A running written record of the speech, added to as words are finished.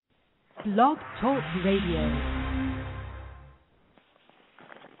Blog Talk Radio.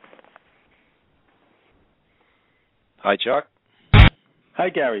 Hi, Chuck. Hi,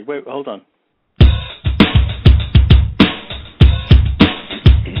 Gary. Wait, hold on.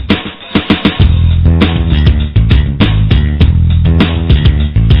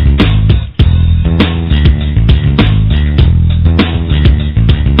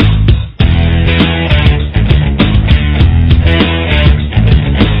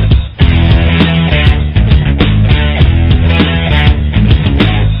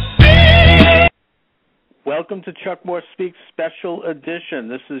 Welcome to Chuck Morse Speaks Special Edition.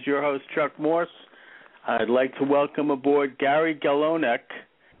 This is your host, Chuck Morse. I'd like to welcome aboard Gary Galoneck.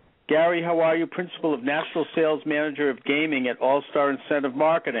 Gary, how are you? Principal of National Sales Manager of Gaming at All-Star Incentive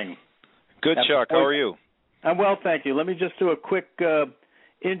Marketing. Good, Chuck. How are you? I'm well, thank you. Let me just do a quick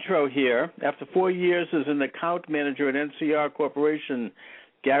intro here. After 4 years as an account manager at NCR Corporation,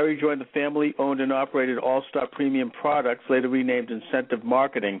 Gary joined the family-owned and operated All-Star Premium Products, later renamed Incentive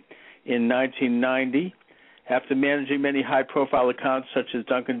Marketing, in 1990. After managing many high-profile accounts such as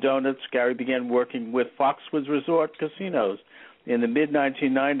Dunkin' Donuts, Gary began working with Foxwoods Resort Casinos in the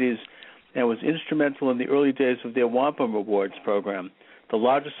mid-1990s and was instrumental in the early days of their Wampum Rewards program, the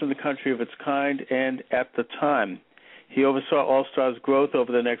largest in the country of its kind and at the time. He oversaw All-Star's growth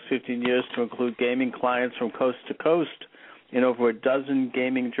over the next 15 years to include gaming clients from coast to coast in over a dozen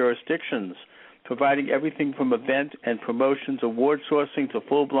gaming jurisdictions, providing everything from event and promotions, award sourcing to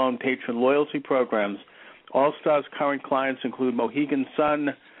full-blown patron loyalty programs. All-Star's current clients include Mohegan Sun,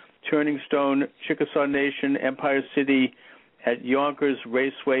 Turning Stone, Chickasaw Nation, Empire City, at Yonkers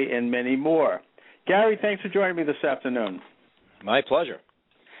Raceway, and many more. Gary, thanks for joining me this afternoon. My pleasure.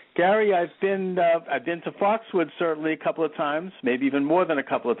 Gary, I've been to Foxwoods certainly a couple of times, maybe even more than a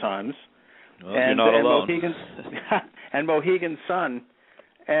couple of times. Well, you're not alone. And Mohegan Sun,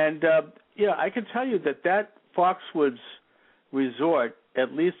 and I can tell you that Foxwoods Resort,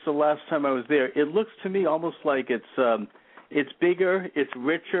 at least the last time I was there, it looks to me almost like it's bigger, it's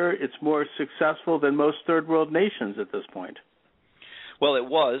richer, it's more successful than most third world nations at this point. Well, it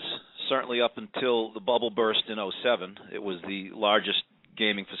was, certainly up until the bubble burst in 2007. It was the largest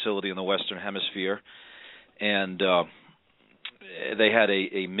gaming facility in the Western Hemisphere, and they had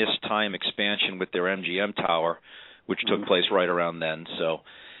a missed time expansion with their MGM tower, which took place right around then. So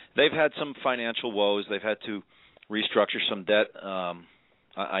they've had some financial woes. They've had to restructure some debt.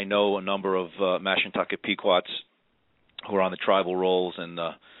 I know a number of Mashantucket Pequots who are on the tribal rolls, and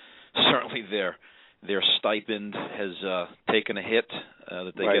certainly their stipend has taken a hit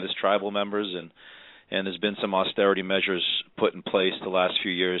that they get as tribal members, and there's been some austerity measures put in place the last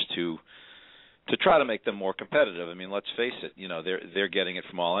few years to try to make them more competitive. I mean, let's face it, they're getting it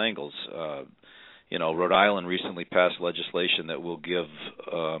from all angles. Rhode Island recently passed legislation that will give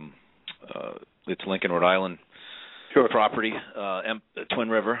its Lincoln, Rhode Island property, Twin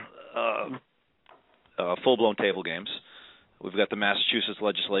River, full-blown table games. We've got the Massachusetts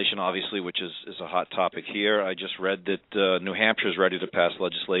legislation, obviously, which is a hot topic here. I just read that New Hampshire is ready to pass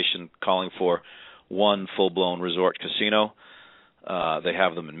legislation calling for one full-blown resort casino. They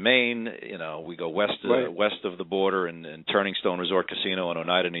have them in Maine. We go west of the border, and Turning Stone Resort Casino in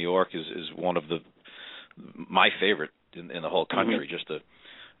Oneida, New York, is one of my favorite in the whole country. Just a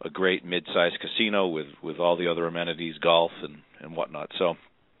great mid-sized casino with all the other amenities, golf and whatnot. So,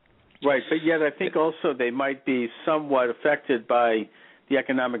 right, but yet I think also they might be somewhat affected by the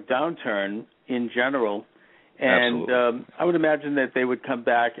economic downturn in general, and I would imagine that they would come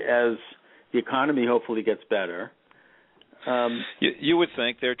back as the economy hopefully gets better. You would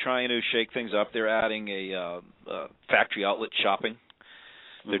think they're trying to shake things up. They're adding a factory outlet shopping.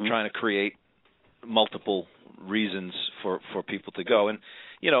 They're trying to create multiple reasons for people to go. And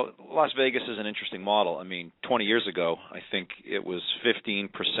Las Vegas is an interesting model. I mean, 20 years ago, I think it was 15%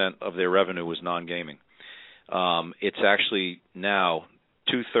 of their revenue was non-gaming. It's actually now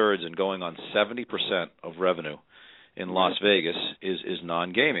 2/3 and going on 70% of revenue in Las Vegas is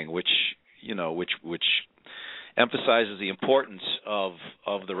non-gaming, which emphasizes the importance of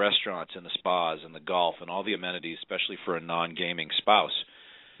the restaurants and the spas and the golf and all the amenities, especially for a non-gaming spouse.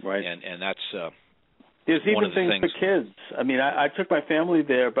 Right. And that's there's even things for kids. I mean, I took my family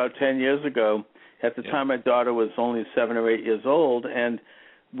there about 10 years ago. At the time, my daughter was only 7 or 8 years old, and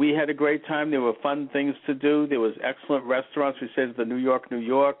we had a great time. There were fun things to do. There was excellent restaurants. We stayed at the New York.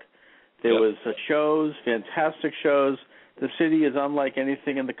 There was shows, fantastic shows. The city is unlike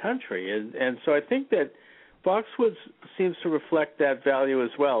anything in the country. And so I think that Foxwoods seems to reflect that value as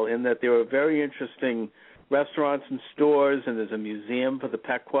well, in that there are very interesting restaurants and stores, and there's a museum for the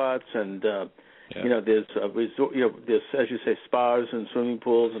Pequots, and Yeah. You know, there's a resort, you know, there's, as you say, spas and swimming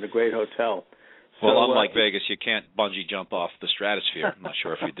pools and a great hotel. Well, unlike Vegas, you can't bungee jump off the stratosphere. I'm not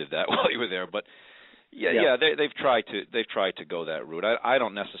sure if you did that while you were there, but they've tried to go that route. I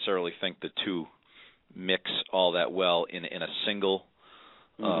don't necessarily think the two mix all that well in a single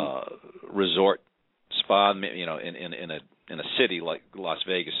resort spa. You know, in a city like Las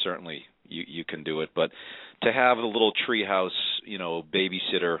Vegas, certainly you can do it, but to have a little treehouse, you know,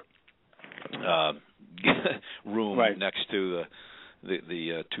 babysitter room next to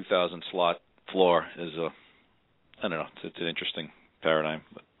the 2,000 slot floor is I don't know. It's an interesting paradigm.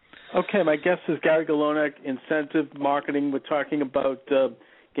 But. Okay, my guest is Gary Galoneck, Incentive Marketing. We're talking about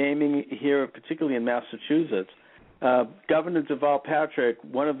gaming here, particularly in Massachusetts. Governor Deval Patrick,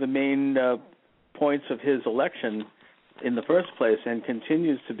 one of the main points of his election in the first place, and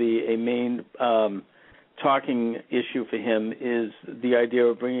continues to be a main talking issue for him, is the idea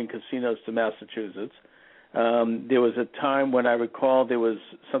of bringing casinos to Massachusetts. There was a time when I recall there was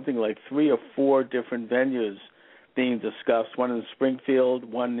something like 3 or 4 different venues being discussed, one in Springfield,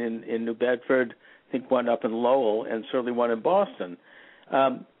 one in New Bedford, I think one up in Lowell, and certainly one in Boston.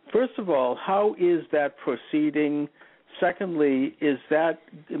 First of all, how is that proceeding? Secondly, is that,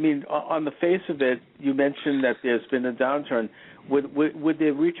 I mean, on the face of it, you mentioned that there's been a downturn. Would they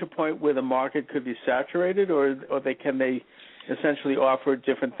reach a point where the market could be saturated, or can they essentially offer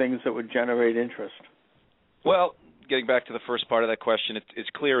different things that would generate interest? Well, getting back to the first part of that question, it's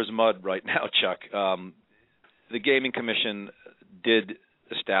clear as mud right now, Chuck. The Gaming Commission did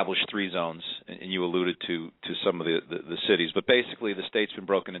establish 3 zones, and you alluded to some of the cities, but basically the state's been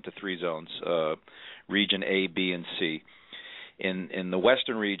broken into 3 zones, Region A, B, and C. In the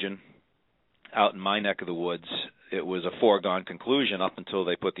Western region, out in my neck of the woods, it was a foregone conclusion up until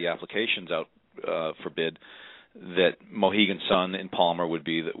they put the applications out for bid that Mohegan Sun in Palmer would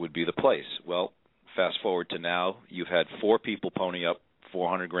be the place. Well, fast forward to now, you've had 4 people pony up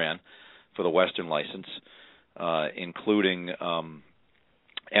 $400,000 for the Western license, including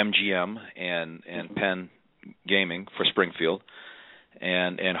MGM and Penn Gaming for Springfield,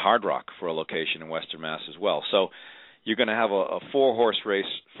 and Hard Rock for a location in Western Mass as well. So you're going to have a 4-horse race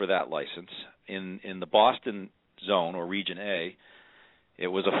for that license. In the Boston zone, or Region A, it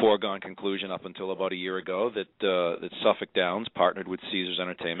was a foregone conclusion up until about a year ago that Suffolk Downs, partnered with Caesars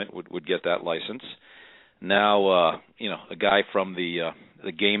Entertainment, would get that license. Now, a guy from the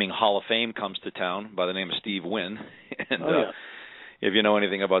Gaming Hall of Fame comes to town by the name of Steve Wynn, and if you know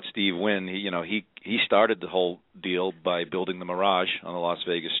anything about Steve Wynn, he started the whole deal by building the Mirage on the Las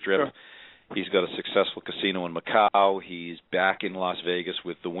Vegas Strip. Sure. He's got a successful casino in Macau. He's back in Las Vegas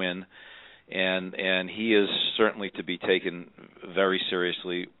with the Wynn, and he is certainly to be taken very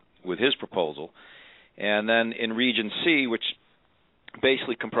seriously with his proposal. And then in Region C, which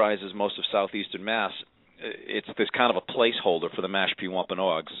basically comprises most of southeastern Mass, there's kind of a placeholder for the Mashpee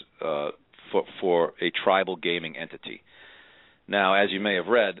Wampanoags for a tribal gaming entity. Now, as you may have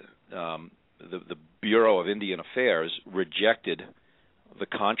read, the Bureau of Indian Affairs rejected the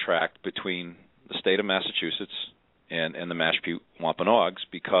contract between the state of Massachusetts and the Mashpee Wampanoags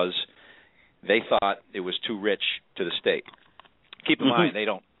because they thought it was too rich to the state. Keep in mind, they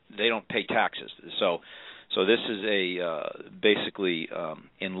don't pay taxes, so this is basically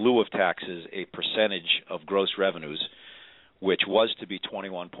in lieu of taxes, a percentage of gross revenues, which was to be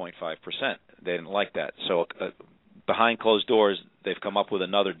 21.5%. They didn't like that, so behind closed doors, they've come up with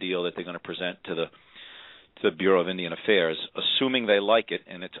another deal that they're going to present to the Bureau of Indian Affairs, assuming they like it,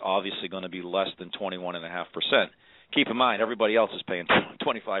 and it's obviously going to be less than 21.5%. Keep in mind, everybody else is paying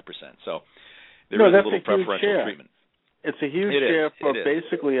 25%, so there is a little preferential treatment. It's a huge share for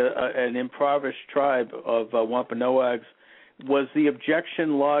basically an impoverished tribe of Wampanoags. Was the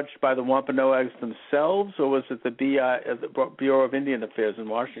objection lodged by the Wampanoags themselves, or was it the Bureau of Indian Affairs in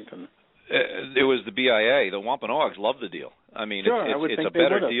Washington? It was the BIA. The Wampanoags love the deal. I mean, it's a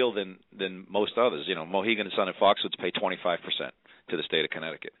better deal than most others. You know, Mohegan Sun and Foxwoods pay 25% to the state of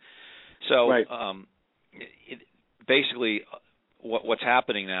Connecticut. So basically, what's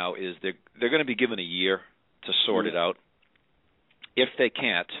happening now is they're going to be given a year to sort it out. If they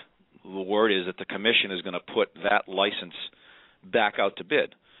can't, the word is that the commission is going to put that license back out to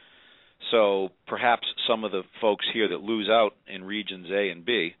bid. So perhaps some of the folks here that lose out in regions A and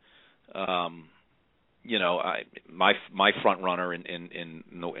B, my front runner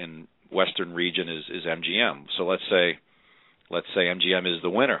in Western region is MGM. So let's say MGM is the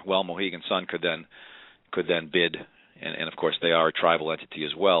winner. Well, Mohegan Sun could then bid, and of course they are a tribal entity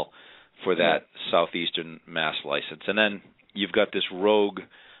as well, for that southeastern Mass license. And then you've got this rogue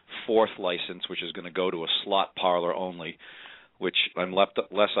 4th license, which is going to go to a slot parlor only, which I'm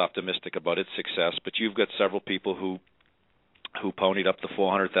less optimistic about its success. But you've got several people who ponied up the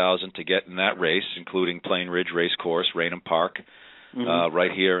 $400,000 to get in that race, including Plain Ridge Race Course, Raynham Park,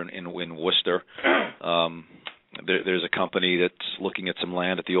 right here in Worcester. There's a company that's looking at some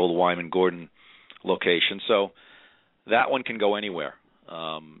land at the old Wyman Gordon location, so that one can go anywhere.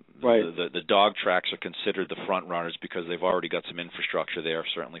 Right. The dog tracks are considered the front runners because they've already got some infrastructure there,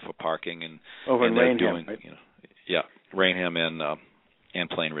 certainly for parking and over in Raynham, right? Raynham and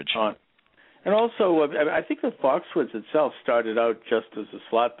Plain Ridge. And also, I think the Foxwoods itself started out just as a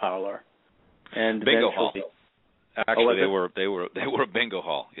slot parlor, and bingo hall. Actually, they were a bingo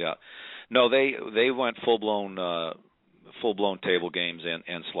hall. Yeah, no, they went full blown table games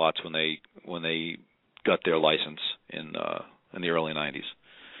and slots when they got their license in the early '90s.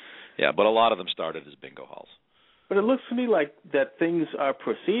 Yeah, but a lot of them started as bingo halls. But it looks to me like that things are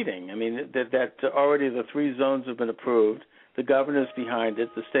proceeding. I mean, that already the 3 zones have been approved. The governor's behind it.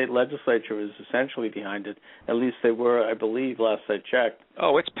 The state legislature is essentially behind it. At least they were, I believe, last I checked.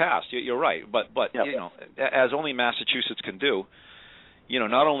 Oh, it's passed. You're right. But you know, as only Massachusetts can do, you know,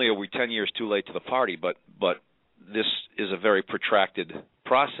 not only are we 10 years too late to the party, but this is a very protracted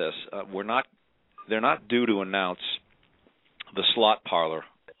process. They're not due to announce the slot parlor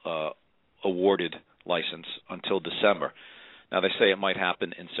awarded license until December. Now they say it might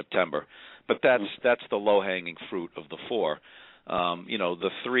happen in September. But that's the low-hanging fruit of the 4. You know, the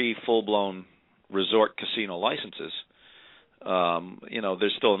 3 full-blown resort casino licenses, you know,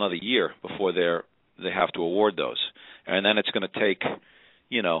 there's still another year before they have to award those. And then it's going to take,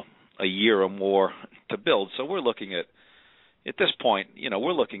 you know, a year or more to build. So we're looking at this point, you know,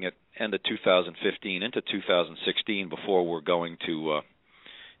 we're looking at end of 2015 into 2016 before we're going to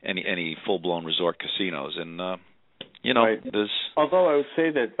any full-blown resort casinos. And you know, right. Although I would say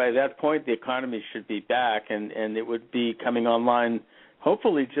that by that point the economy should be back and it would be coming online,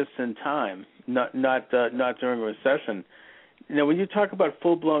 hopefully just in time, not during a recession. Now, when you talk about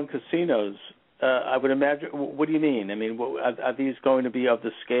full-blown casinos, I would imagine. What do you mean? I mean, are these going to be of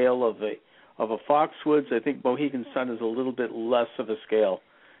the scale of a Foxwoods? I think Mohegan Sun is a little bit less of a scale.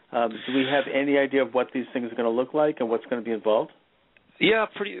 Do we have any idea of what these things are going to look like and what's going to be involved? Yeah,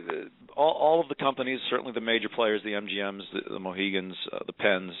 all of the companies, certainly the major players, the MGMs, the Mohegans, the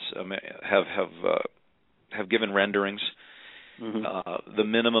Penns, have given renderings. Mm-hmm. The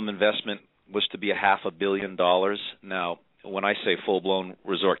minimum investment was to be $500 million. Now, when I say full-blown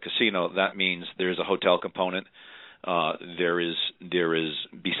resort casino, that means there's a hotel component. There is,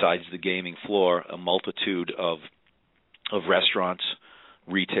 besides the gaming floor, a multitude of restaurants,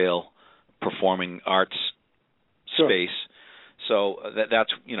 retail, performing arts space. So that's,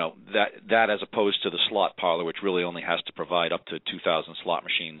 you know, that as opposed to the slot parlor, which really only has to provide up to 2,000 slot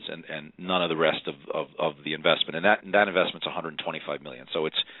machines and none of the rest of the investment. And that investment's $125 million. So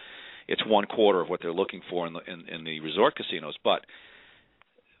it's 1/4 of what they're looking for in the resort casinos. But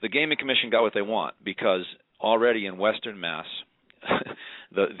the Gaming Commission got what they want, because already in Western Mass,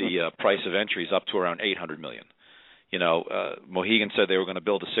 the price of entry is up to around $800 million. You know, Mohegan said they were going to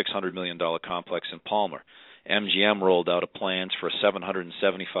build a $600 million complex in Palmer. MGM rolled out plans for a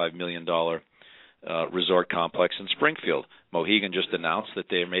 $775 million resort complex in Springfield. Mohegan just announced that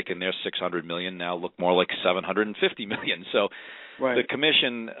they're making their $600 million now look more like $750 million. So right. The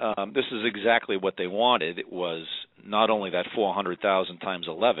commission, this is exactly what they wanted. It was not only that 400,000 times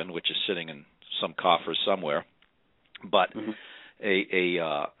 11, which is sitting in some coffers somewhere, but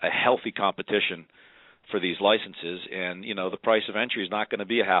a healthy competition for these licenses. And, you know, the price of entry is not going to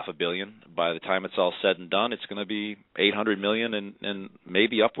be $500 million. By the time it's all said and done, it's going to be $800 million and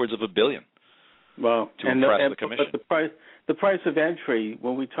maybe upwards of $1 billion. Well, to impress the commission. But the price of entry,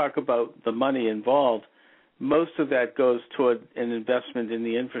 when we talk about the money involved, most of that goes toward an investment in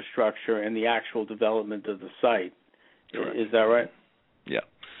the infrastructure and the actual development of the site. Correct. Is that right? Yeah.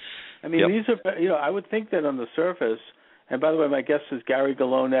 I mean, these are, you know, I would think that on the surface. And by the way, my guest is Gary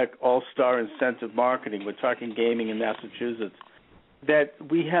Galoneck, All-Star Incentive Marketing. We're talking gaming in Massachusetts. That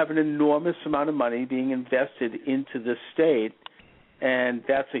we have an enormous amount of money being invested into the state, and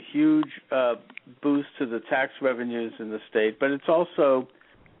that's a huge boost to the tax revenues in the state. But it's also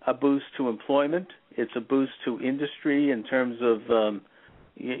a boost to employment. It's a boost to industry in terms of,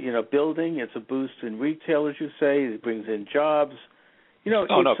 you know, building. It's a boost in retail, as you say. It brings in jobs. You know,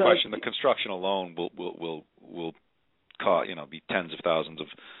 no question. The construction alone will be tens of thousands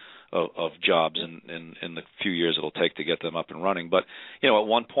of jobs in the few years it'll take to get them up and running. But, you know, at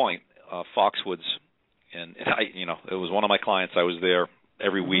one point, Foxwoods, and I, you know, it was one of my clients. I was there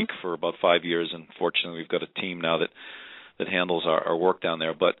every week for about 5 years, and fortunately we've got a team now that handles our work down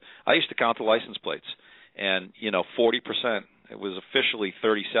there. But I used to count the license plates, and, you know, 40%, it was officially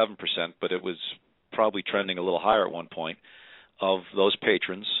 37%, but it was probably trending a little higher at one point, of those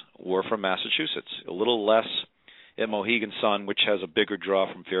patrons were from Massachusetts. A little less at Mohegan Sun, which has a bigger draw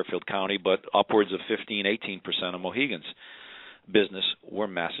from Fairfield County, but upwards of 15-18% of Mohegan's business were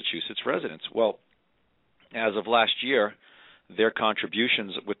Massachusetts residents. Well, as of last year, their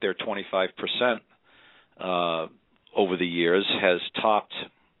contributions with their 25% over the years has topped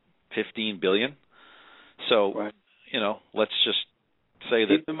 $15 billion. So, right. Let's just say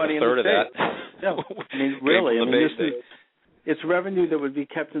that the money a third in of the that. No, I mean, really, it's revenue that would be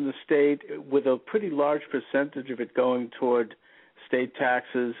kept in the state, with a pretty large percentage of it going toward state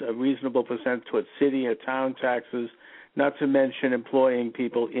taxes, a reasonable percent toward city or town taxes, not to mention employing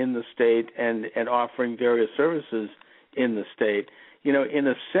people in the state and offering various services in the state. In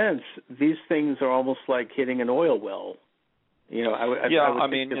a sense, these things are almost like hitting an oil well. I would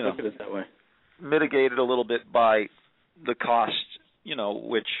look at it that way. Mitigated a little bit by the cost,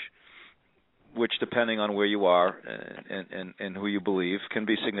 which depending on where you are and who you believe, can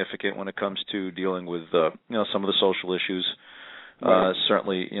be significant when it comes to dealing with some of the social issues. Right.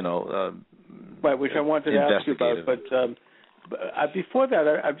 Certainly, right, which I wanted to ask you about. But before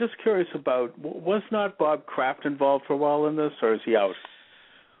that, I'm just curious about, was not Bob Kraft involved for a while in this, or is he out?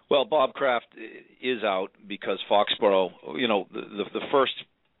 Well, Bob Kraft is out because Foxborough, the first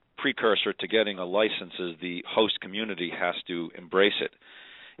precursor to getting a license is the host community has to embrace it,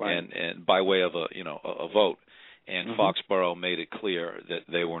 right. and by way of a vote. And Foxborough made it clear that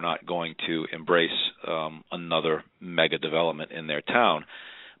they were not going to embrace another mega development in their town.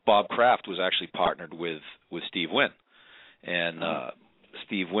 Bob Kraft was actually partnered with Steve Wynn, and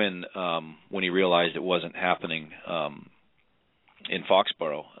Steve Wynn, when he realized it wasn't happening in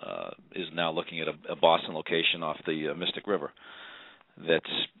Foxborough, is now looking at a Boston location off the Mystic River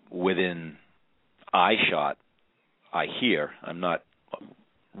that's within eyeshot. I hear, I'm not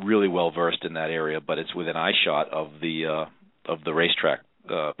really well versed in that area, but it's within eyeshot of the racetrack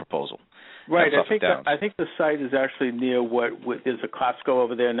proposal. Right. I think the site is actually near there's a Costco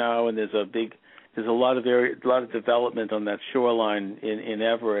over there now, and there's a lot of development on that shoreline in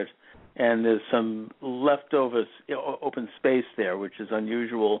Everett, and there's some leftover open space there, which is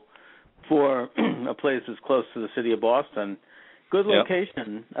unusual for a place as close to the city of Boston. Good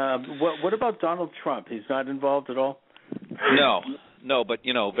location. Yep. What about Donald Trump? He's not involved at all? No, but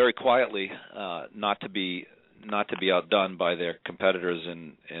very quietly, not to be outdone by their competitors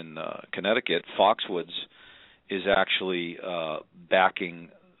in Connecticut, Foxwoods is actually backing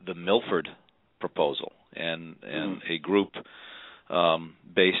the Milford proposal, and a group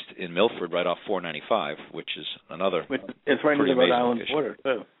based in Milford, right off 495, which is another. It's right near the Rhode Island border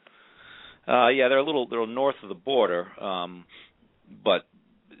too. Yeah, they're a little north of the border, but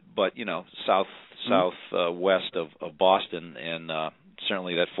southwest of Boston, and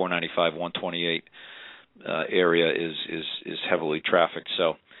certainly that 495 128 area is heavily trafficked.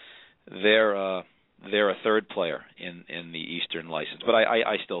 So they're a third player in the Eastern license, but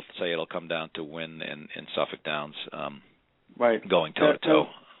I still say it'll come down to Wynn and Suffolk Downs, right, going toe to toe.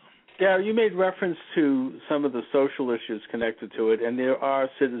 Gary, you made reference to some of the social issues connected to it, and there are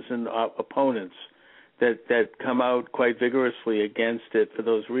citizen opponents that come out quite vigorously against it for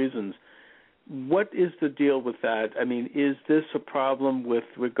those reasons. What is the deal with that? I mean, is this a problem with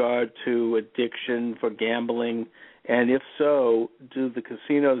regard to addiction for gambling? And if so, do the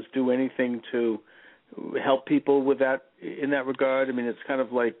casinos do anything to help people with that in that regard? I mean, it's kind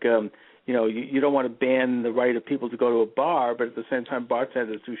of like, you don't want to ban the right of people to go to a bar, but at the same time,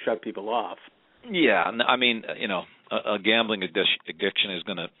 bartenders do shut people off. Yeah, I mean, a gambling addiction is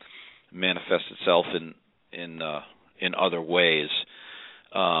going to manifest itself in other ways,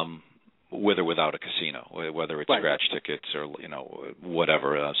 with or without a casino, whether it's scratch tickets or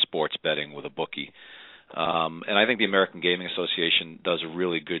whatever, sports betting with a bookie. And I think the American Gaming Association does a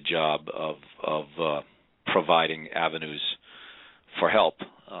really good job of providing avenues for help.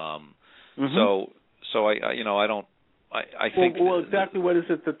 So I think. Well, exactly what is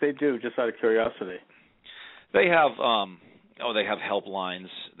it that they do? Just out of curiosity. They have they have helplines.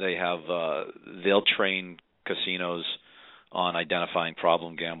 They have they'll train casinos on identifying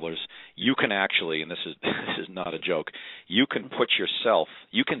problem gamblers. You can actually, and this is not a joke, you can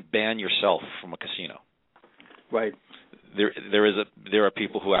ban yourself from a casino. Right. There are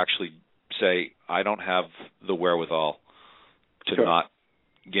people who actually say, I don't have the wherewithal to not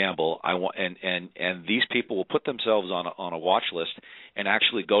gamble. I want, and these people will put themselves on a watch list and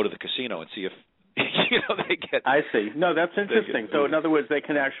actually go to the casino and see if they get. I see. No, that's interesting. So in other words, they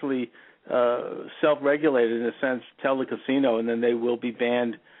can actually self-regulate in a sense, tell the casino, and then they will be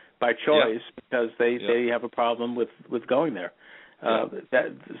banned by choice because they have a problem with going there.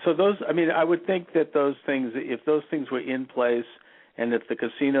 I would think that those things, if those things were in place, and if the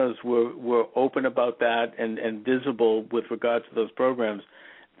casinos were open about that and visible with regard to those programs,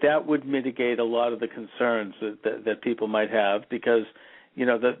 that would mitigate a lot of the concerns that people might have, because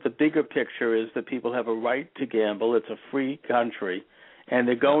the bigger picture is that people have a right to gamble. It's a free country, and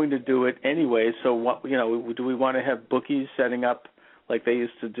they're going to do it anyway. So what do we want to have bookies setting up like they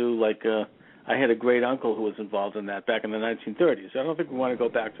used to do? Like I had a great uncle who was involved in that back in the 1930s. I don't think we want to go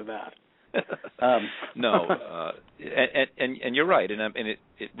back to that. No, and you're right, and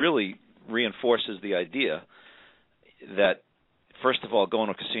it really reinforces the idea that, first of all, going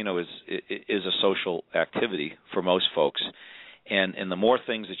to a casino is a social activity for most folks, and the more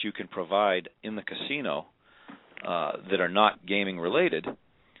things that you can provide in the casino that are not gaming related,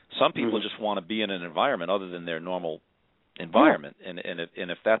 some people just want to be in an environment other than their normal environment, and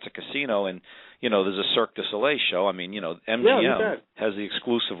if that's a casino, and there's a Cirque du Soleil show. I mean, MGM has the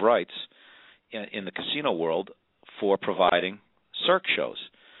exclusive rights in the casino world for providing Cirque shows.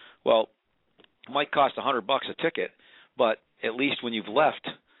 Well, it might cost $100 a ticket, but at least when you've left,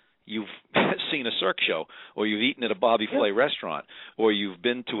 you've seen a Cirque show, or you've eaten at a Bobby Flay restaurant, or you've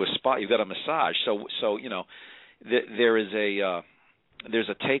been to a spa, you've got a massage. So there's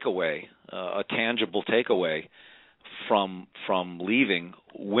a takeaway, a tangible takeaway from leaving,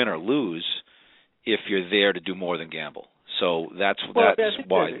 win or lose, if you're there to do more than gamble. So that's why.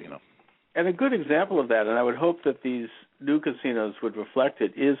 And a good example of that, and I would hope that these new casinos would reflect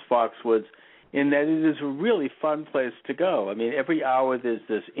it, is Foxwoods, in that it is a really fun place to go. I mean, every hour there's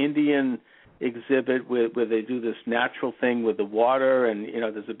this Indian exhibit where they do this natural thing with the water, and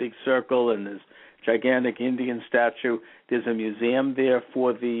there's a big circle and there's gigantic Indian statue. There's a museum there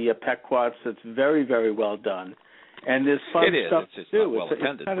for the Pequots that's very, very well done, and there's fun stuff it's to do. Well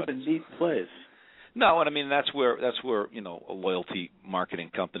attended, it's kind of a neat place. No, and I mean that's where a loyalty marketing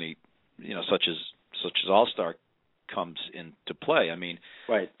company, such as All-Star, comes into play. I mean,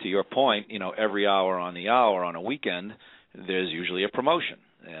 right. To your point, every hour on the hour on a weekend, there's usually a promotion,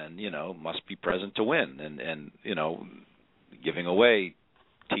 and must be present to win, and giving away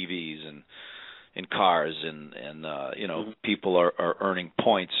TVs and cars, and people are earning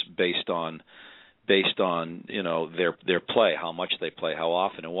points based on their play, how much they play, how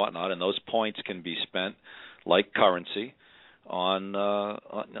often, and whatnot, and those points can be spent like currency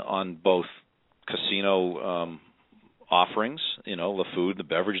on both casino offerings, the food, the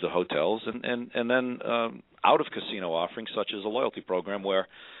beverage, the hotels, and then out of casino offerings such as a loyalty program where,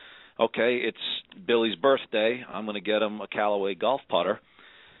 okay, it's Billy's birthday, I'm going to get him a Callaway golf putter,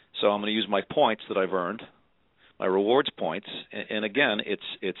 so I'm going to use my points that I've earned, my rewards points, and again,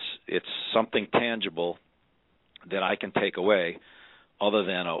 it's something tangible that I can take away other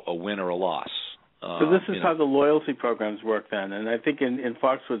than a win or a loss. So this is how the loyalty programs work then, and I think in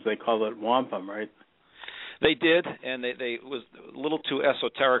Foxwoods they call it wampum, right? They did, and they was a little too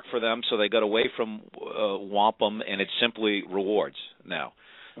esoteric for them, so they got away from wampum, and it's simply rewards now.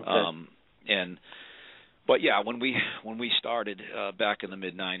 Okay. But yeah, when we started back in the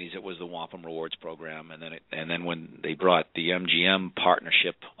mid '90s, it was the wampum rewards program, and then when they brought the MGM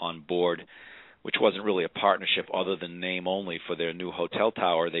partnership on board, which wasn't really a partnership other than name only for their new hotel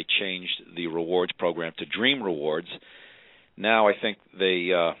tower, they changed the rewards program to Dream Rewards. Now I think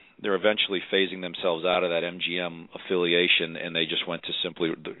they're eventually phasing themselves out of that MGM affiliation, and they just went to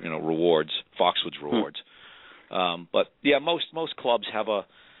simply rewards, Foxwoods Rewards. But yeah, most clubs have a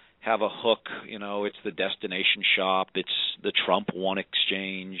hook. It's the destination shop. It's the Trump One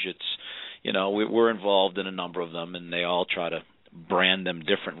Exchange. It's we're involved in a number of them, and they all try to brand them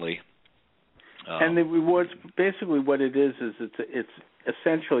differently. And the rewards, basically, what it is it's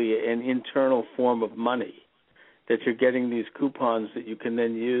essentially an internal form of money that you're getting these coupons that you can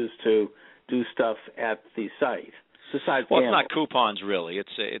then use to do stuff at the site. Besides it's not coupons really.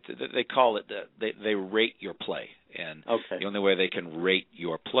 They call it they rate your play, and the only way they can rate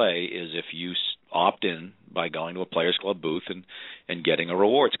your play is if you opt in by going to a Players Club booth and getting a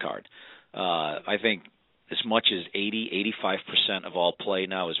rewards card. I think as much as 85% of all play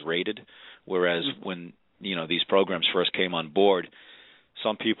now is rated, whereas when these programs first came on board,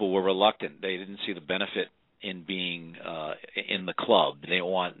 some people were reluctant. They didn't see the benefit in being in the club. They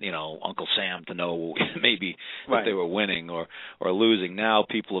want Uncle Sam to know maybe that they were winning or losing. Now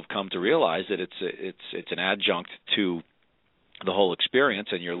people have come to realize that it's an adjunct to the whole experience,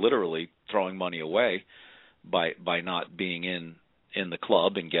 and you're literally throwing money away by not being in the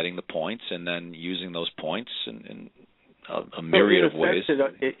club and getting the points, and then using those points in a myriad of ways.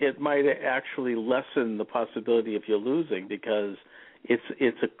 It might actually lessen the possibility if you're losing, because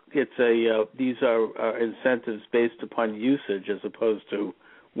these are incentives based upon usage as opposed to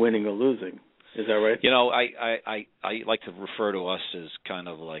winning or losing. Is that right? I like to refer to us as kind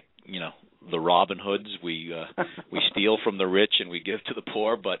of like the Robin Hoods. We steal from the rich and we give to the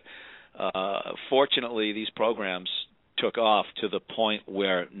poor. But fortunately, these programs took off to the point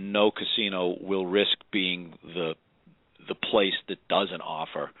where no casino will risk being the place that doesn't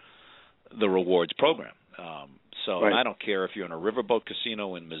offer the rewards program. Right. I don't care if you're in a riverboat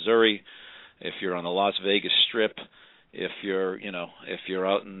casino in Missouri, if you're on the Las Vegas Strip, if you're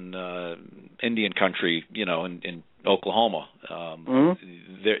out in Indian country, in Oklahoma,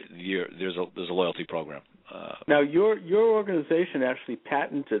 there's a loyalty program. Now, your organization actually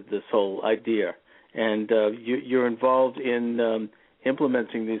patented this whole idea, and you're involved in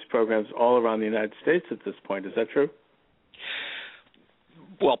implementing these programs all around the United States at this point. Is that true?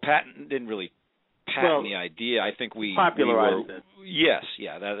 Well, patent didn't really patent the idea. I think we popularized it. Yes,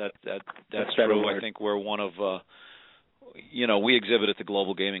 yeah, that's true. I think we're one of we exhibit at the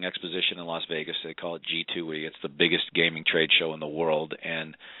Global Gaming Exposition in Las Vegas. They call it G2E. It's the biggest gaming trade show in the world,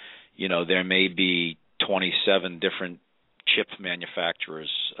 and there may be 27 different chip manufacturers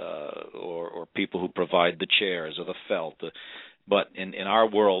or people who provide the chairs or the felt. But in our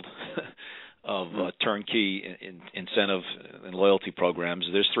world of turnkey incentive and loyalty programs,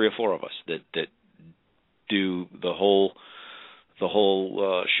 there's 3 or 4 of us that do the whole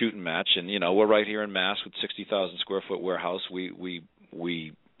shooting match. And we're right here in Mass with 60,000 square foot warehouse. We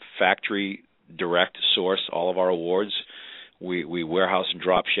factory direct source all of our awards. We warehouse and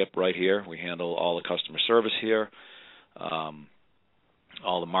drop ship right here. We handle all the customer service here.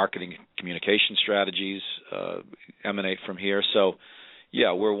 All the marketing communication strategies emanate from here. So,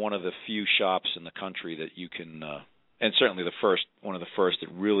 yeah, we're one of the few shops in the country that you can, and certainly one of the first that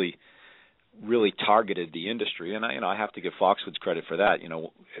really targeted the industry. And I have to give Foxwoods credit for that.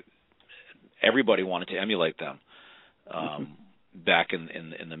 Everybody wanted to emulate them back in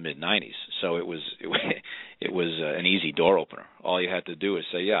the mid '90s. So it was an easy door opener. All you had to do is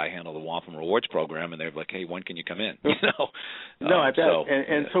say, "Yeah, I handle the Wampum Rewards program," and they're like, "Hey, when can you come in?" No, I bet.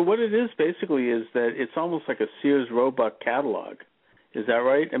 So what it is basically is that it's almost like a Sears Roebuck catalog. Is that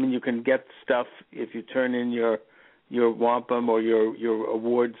right? I mean, you can get stuff if you turn in your wampum or your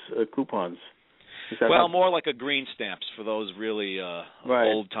awards coupons. More like a green stamps for those really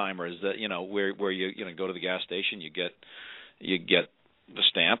old timers that where you go to the gas station, you get the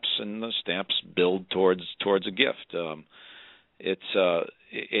stamps, and the stamps build towards a gift. It's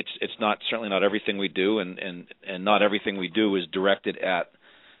certainly not everything we do, and not everything we do is directed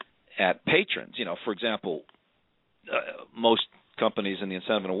at patrons. For example, most companies in the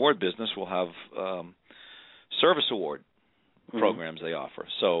incentive and award business will have service award programs they offer.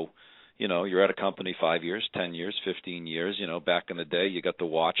 So, you're at a company 5 years, 10 years, 15 years. Back in the day, you got the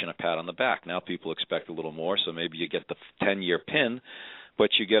watch and a pat on the back. Now people expect a little more, so maybe you get the 10-year pin, but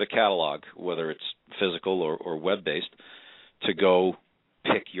you get a catalog, whether it's physical or web-based, to go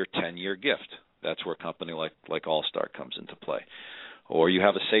pick your 10-year gift. That's where a company like All-Star comes into play. Or you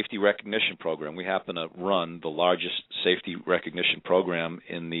have a safety recognition program. We happen to run the largest safety recognition program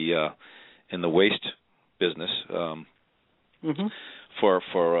in the waste business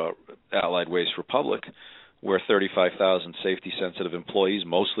for Allied Waste Republic. We're 35,000 safety-sensitive employees,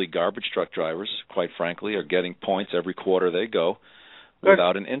 mostly garbage truck drivers, quite frankly, are getting points every quarter they go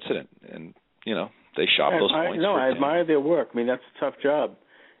without an incident. And, they shop those points. I admire their work. I mean, that's a tough job.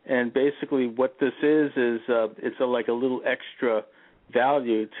 And basically what this is it's like a little extra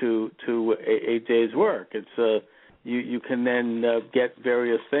value to a day's work. It's you can then get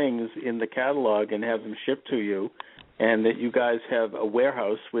various things in the catalog and have them shipped to you, and that you guys have a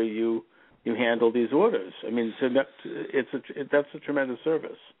warehouse where you handle these orders. I mean, so that's a tremendous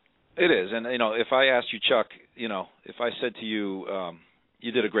service. It is, and if I asked you, Chuck, if I said to you,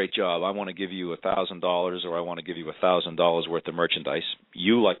 you did a great job, I want to give you $1,000, or I want to give you $1,000 worth of merchandise,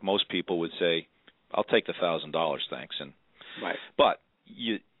 you, like most people, would say, I'll take the $1,000, thanks. And right. But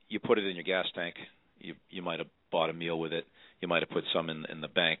you put it in your gas tank. You might have bought a meal with it. You might have put some in the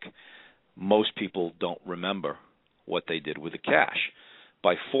bank. Most people don't remember what they did with the cash.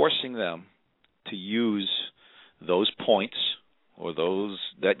 By forcing them to use those points or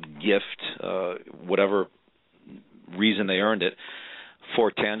that gift, whatever reason they earned it, for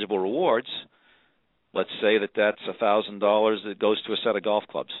tangible rewards, let's say that's $1,000 that goes to a set of golf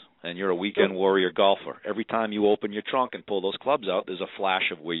clubs, and you're a weekend warrior golfer. Every time you open your trunk and pull those clubs out, there's a flash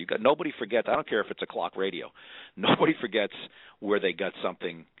of where you got. Nobody forgets. I don't care if it's a clock radio. Nobody forgets where they got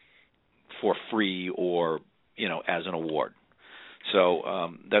something for free or as an award.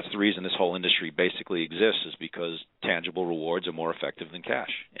 So that's the reason this whole industry basically exists, is because tangible rewards are more effective than cash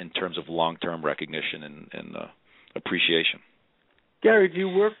in terms of long-term recognition and appreciation. Gary, do you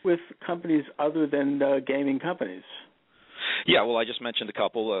work with companies other than gaming companies? Yeah, well, I just mentioned a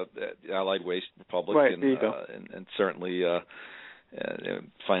couple, Allied Waste Republic, right, and, there you go. and certainly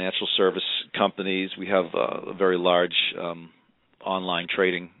financial service companies. We have a very large online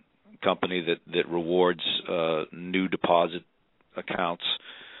trading company that rewards new deposit accounts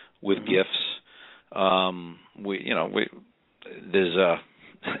with gifts. There's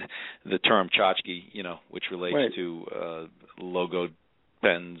the term tchotchke, which relates to logoed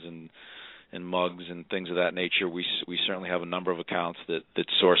pens and mugs and things of that nature. We certainly have a number of accounts that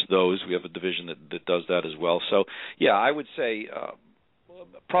source those. We have a division that does that as well. So yeah, I would say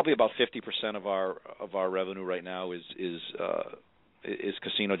probably about 50% of our revenue right now is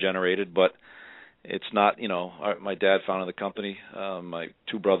casino generated, but it's not. My dad founded the company. My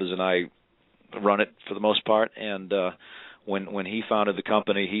two brothers and I run it for the most part, and when he founded the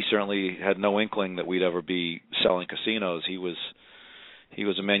company, he certainly had no inkling that we'd ever be selling casinos. He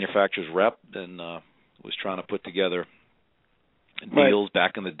was a manufacturer's rep and was trying to put together deals. Right.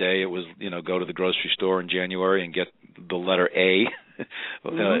 Back in the day, it was go to the grocery store in January and get the letter A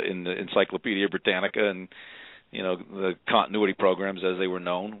in the Encyclopedia Britannica, and the continuity programs as they were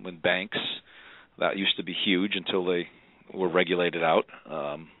known with banks. That used to be huge until they were regulated out.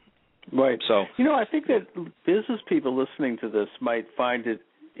 Right. So I think that business people listening to this might find it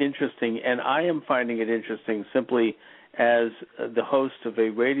interesting, and I am finding it interesting simply as the host of a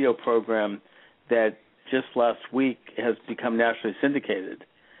radio program that just last week has become nationally syndicated.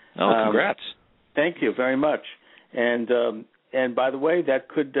 Oh, congrats! Thank you very much. And by the way, that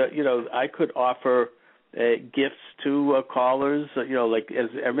could I could offer gifts to callers. Like as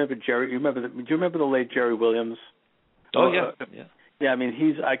I remember Jerry. Do you remember the late Jerry Williams? Oh yeah. Yeah, I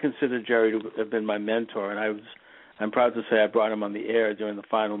mean I consider Jerry to have been my mentor, and I'm proud to say I brought him on the air during the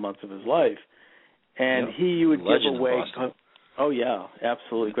final months of his life. And he would give away. Oh yeah,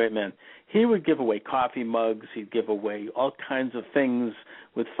 absolutely, great man. He would give away coffee mugs. He'd give away all kinds of things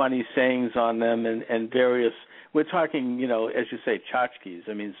with funny sayings on them and various. We're talking, as you say, tchotchkes.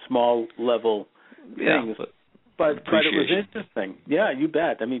 I mean, small level things. But it was interesting. Yeah, you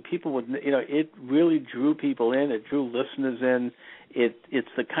bet. I mean, people would. It really drew people in. It drew listeners in. It's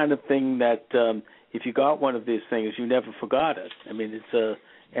the kind of thing that if you got one of these things, you never forgot it. I mean, it's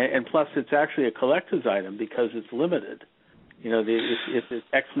and plus it's actually a collector's item because it's limited. If it's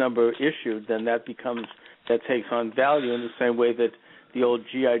X number issued, then that takes on value in the same way that the old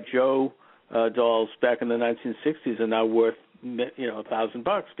G.I. Joe dolls back in the 1960s are now worth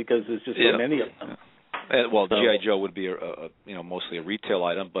 $1,000 because there's just so many of them. Well, G.I. Joe would be mostly a retail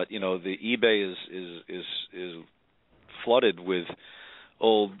item, but the eBay is flooded with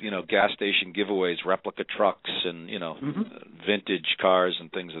old gas station giveaways, replica trucks, and vintage cars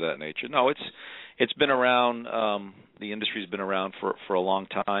and things of that nature. No, it's been around. The industry's been around for a long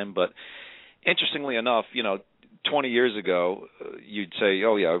time, but interestingly enough, 20 years ago, you'd say,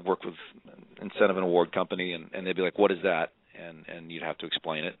 "Oh yeah, I've worked with Incentive and Award Company," and they'd be like, "What is that?" And you'd have to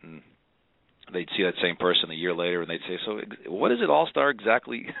explain it, and they'd see that same person a year later, and they'd say, "So what is it All Star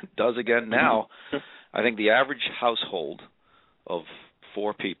exactly does again?" Now, I think the average household of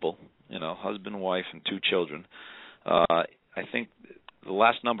 4 people, husband, wife, and 2 children, I think the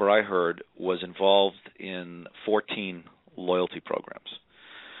last number I heard was involved in 14 loyalty programs,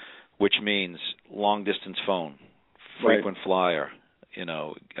 which means long-distance phone, frequent flyer,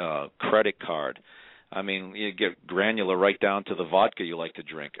 credit card. I mean, you get granular right down to the vodka you like to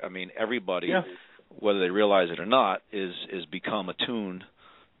drink. I mean, everybody, whether they realize it or not, is become attuned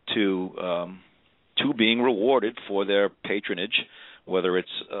to being rewarded for their patronage, whether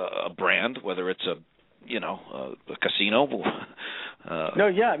it's a brand, whether it's a casino.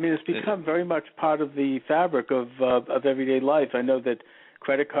 I mean, it's become very much part of the fabric of everyday life. I know that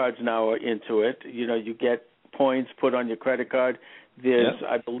credit cards now are into it. You get points put on your credit card.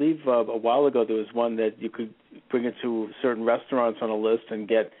 I believe a while ago there was one that you could bring it to certain restaurants on a list and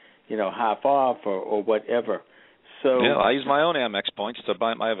get half off or whatever. So I use my own Amex points to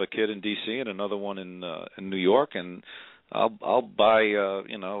buy. I have a kid in D.C. and another one in New York, and I'll buy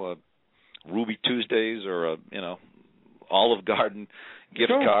a Ruby Tuesdays or a Olive Garden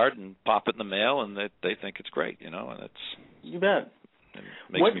gift card and pop it in the mail, and they think it's great, and you bet. It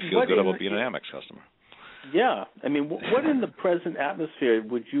makes me feel good about being an Amex customer. Yeah, I mean, what in the present atmosphere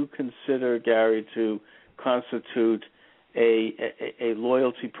would you consider, Gary, to constitute a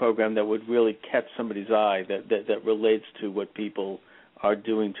loyalty program that would really catch somebody's eye, that relates to what people are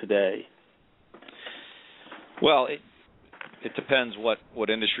doing today? Well, It depends what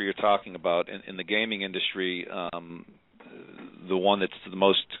industry you're talking about. In the gaming industry, the one that's the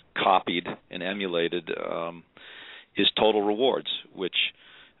most copied and emulated is Total Rewards, which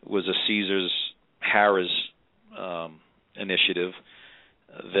was a Caesars Harrah's initiative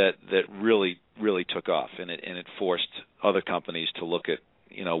that really took off, and it forced other companies to look at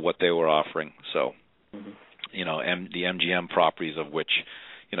what they were offering. So the MGM properties, of which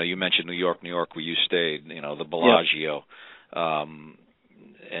you mentioned New York where you stayed, the Bellagio,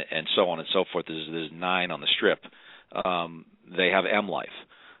 and so on and so forth. There's 9 on the Strip. They have M Life,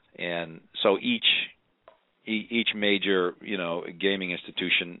 and so each major gaming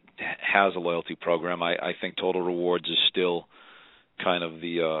institution has a loyalty program. I think Total Rewards is still kind of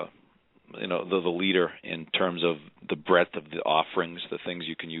the leader in terms of the breadth of the offerings, the things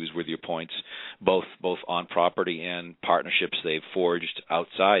you can use with your points, both on property and partnerships they've forged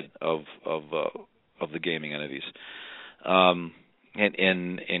outside of the gaming entities. And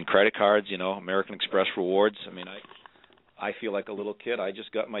in credit cards, American Express Rewards. I mean, I feel like a little kid. I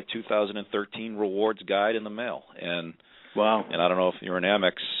just got my 2013 rewards guide in the mail, and wow. And I don't know if you're an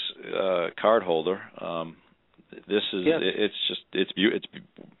Amex card holder. This is it's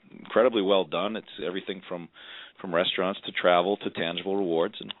incredibly well done. It's everything from restaurants to travel to tangible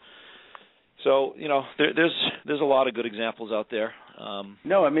rewards, and so there's a lot of good examples out there.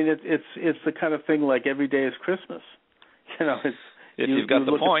 No, I mean it's the kind of thing like every day is Christmas. It's you've got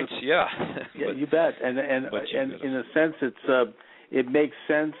the points, yeah. Yeah, you bet. And in a sense, it makes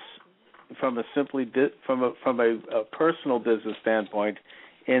sense from a personal business standpoint,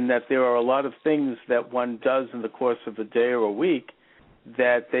 in that there are a lot of things that one does in the course of a day or a week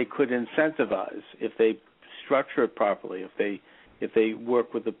that they could incentivize if they structure it properly, if they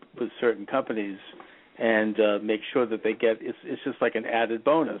work with certain companies and make sure that they get. It's just like an added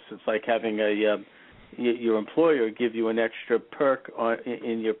bonus. It's like having your employer give you an extra perk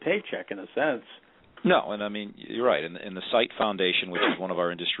in your paycheck, in a sense. No, and I mean, you're right. And the Site Foundation, which is one of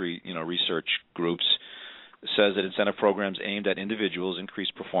our industry research groups, says that incentive programs aimed at individuals increase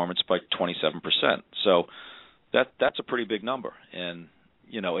performance by 27%. So that's a pretty big number, and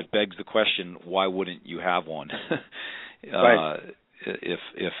it begs the question: why wouldn't you have one? Right. If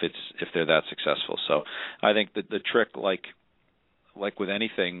they're that successful. So I think that the trick, like with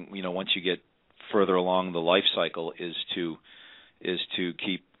anything, once you get further along the life cycle, is to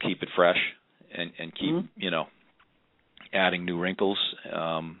keep it fresh and keep adding new wrinkles.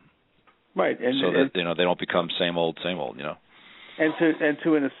 Right, so that they don't become same old. And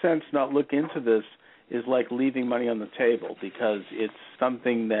to in a sense not look into this is like leaving money on the table, because it's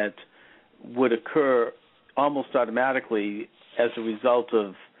something that would occur almost automatically as a result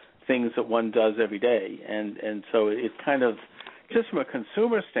of things that one does every day, and so it kind of, just from a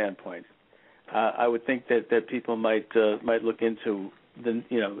consumer standpoint, I would think that people might look into and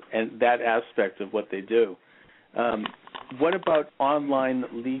that aspect of what they do. What about online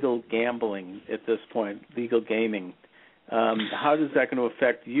legal gambling at this point, legal gaming? How is that going to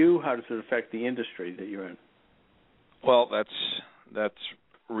affect you? How does it affect the industry that you're in? Well, that's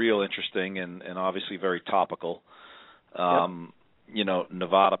real interesting and obviously very topical.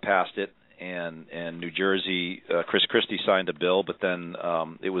 Nevada passed it, and New Jersey, Chris Christie signed a bill, but then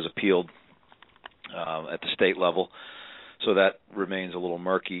it was appealed at the state level, so that remains a little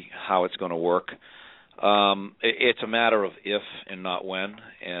murky how it's going to work. It's a matter of if and not when,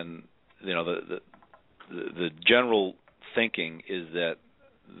 and the general thinking is that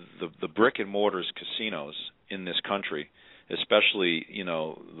the brick and mortars casinos in this country, especially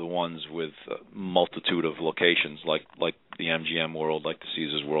the ones with a multitude of locations like the MGM world, like the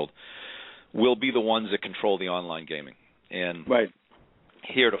Caesars world, will be the ones that control the online gaming. And right.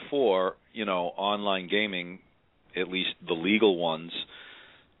 Heretofore, online gaming, at least the legal ones,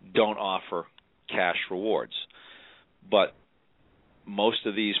 don't offer cash rewards. But most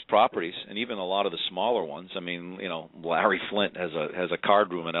of these properties, and even a lot of the smaller ones, I mean, Larry Flint has a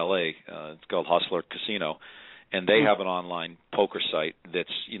card room in L.A. It's called Hustler Casino, and they have an online poker site that's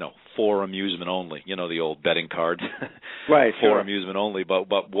for amusement only. The old betting card, right? For amusement only. But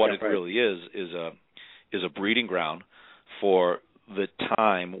what it really is a breeding ground for the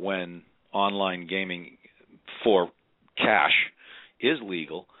time when online gaming for cash is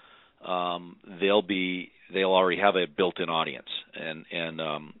legal. They'll already have a built-in audience, and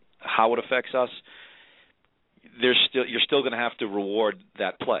how it affects us, you're still going to have to reward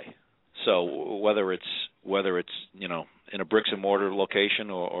that play. So whether it's in a bricks and mortar location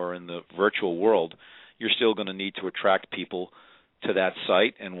or in the virtual world, you're still going to need to attract people to that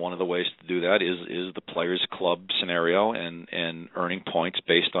site, and one of the ways to do that is the Players Club scenario and earning points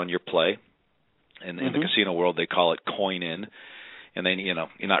based on your play. In the casino world, they call it coin in. And then, you're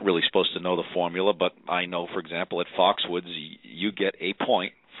not really supposed to know the formula, but I know, for example, at Foxwoods, you get a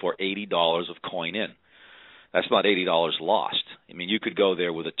point for $80 of coin in. That's not $80 lost. I mean, you could go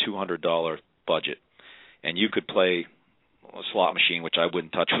there with a $200 budget, and you could play a slot machine, which I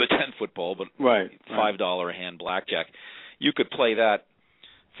wouldn't touch with a 10-foot ball, but $5 a hand blackjack. You could play that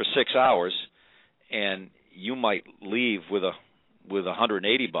for 6 hours, and you might leave with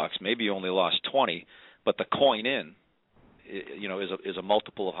 $180. Maybe you only lost 20, but the coin in, is a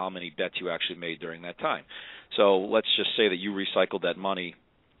multiple of how many bets you actually made during that time. So let's just say that you recycled that money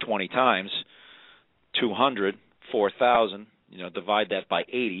 20 times, 200, 4,000. Divide that by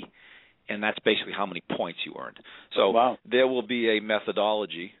 80, and that's basically how many points you earned. So there will be a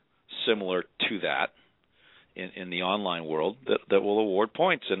methodology similar to that in the online world that will award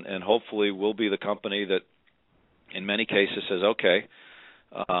points, and hopefully we'll be the company that, in many cases, says, okay,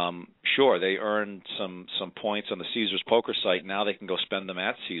 sure, they earned some points on the Caesars poker site. Now they can go spend them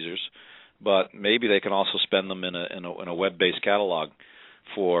at Caesars, but maybe they can also spend them in a web-based catalog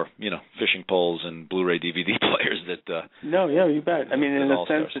for fishing poles and Blu-ray DVD players. You bet. I mean, in a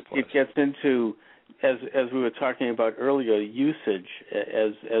sense, it gets into, as we were talking about earlier, usage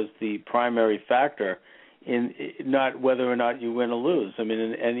as the primary factor in not whether or not you win or lose. I mean,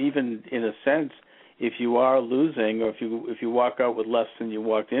 and even in a sense, if you are losing, or if you walk out with less than you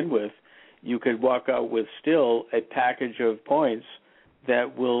walked in with, you could walk out with still a package of points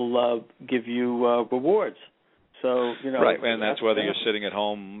that will give you rewards. So right, and that's whether you're sitting at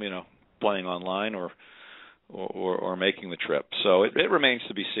home, playing online or making the trip. So it remains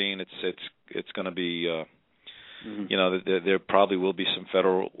to be seen. It's going to be, there probably will be some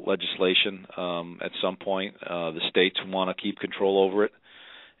federal legislation at some point. The states want to keep control over it.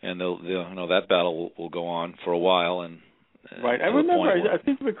 And they'll that battle will go on for a while. And right, I remember. I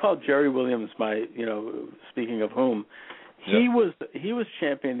think we called Jerry Williams. Speaking of whom, he was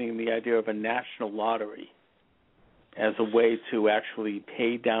championing the idea of a national lottery as a way to actually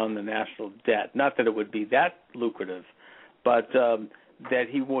pay down the national debt. Not that it would be that lucrative, but that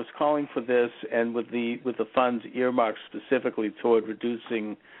he was calling for this, and with the funds earmarked specifically toward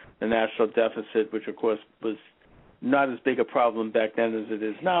reducing the national deficit, which of course was not as big a problem back then as it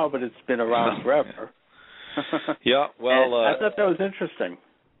is now, but it's been around forever. Yeah, well, I thought that was interesting.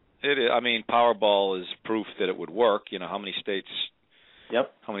 It is. I mean, Powerball is proof that it would work. How many states?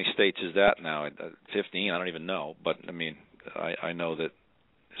 Yep. How many states is that now? 15. I don't even know. But I mean, I know that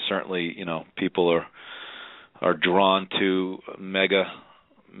certainly people are drawn to mega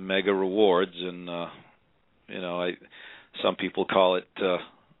rewards, and some people call it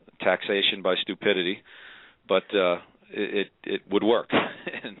taxation by stupidity. But it would work.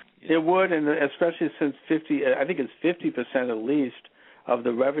 It would, and especially since 50% at least of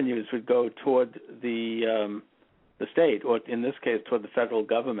the revenues would go toward the state, or in this case toward the federal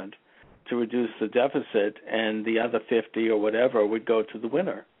government, to reduce the deficit, and the other 50 or whatever would go to the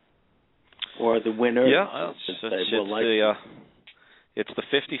winner, or the winner. Yeah, it's the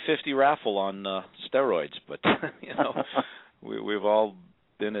 50-50 raffle on steroids, but we've all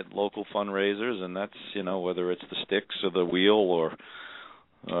been at local fundraisers, and that's whether it's the sticks or the wheel or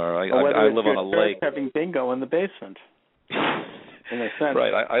I live on a lake having bingo in the basement. In a sense.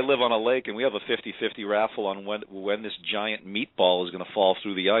 Right, I live on a lake, and we have a 50-50 raffle on when this giant meatball is going to fall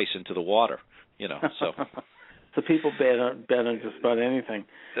through the ice into the water. So so people bet on just about anything.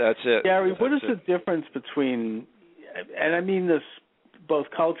 That's it. Gary, what is the difference between, and I mean this both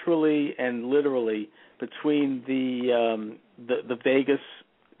culturally and literally, between the Vegas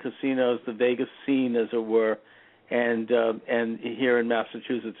casinos, the Vegas scene, as it were, and here in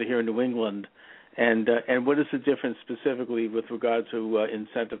Massachusetts or here in New England, and what is the difference specifically with regard to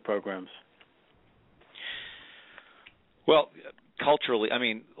incentive programs? Well, culturally, I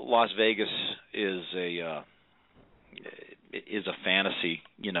mean, Las Vegas is a fantasy,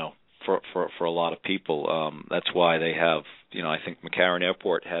 for a lot of people. That's why they have, I think McCarran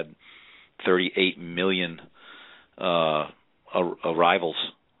Airport had 38 million arrivals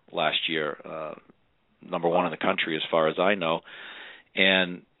last year, number one in the country as far as I know,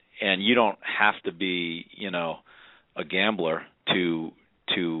 and you don't have to be a gambler to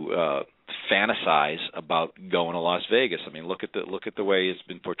fantasize about going to Las Vegas. I mean, look at the way it's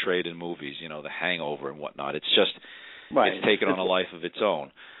been portrayed in movies, The Hangover and whatnot. It's just it's taken on a life of its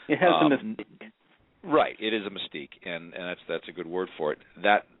own. It has a mystique. Right, it is a mystique, and that's a good word for it.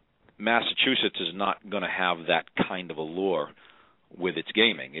 That Massachusetts is not going to have that kind of allure with its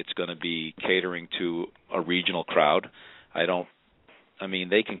gaming. It's going to be catering to a regional crowd.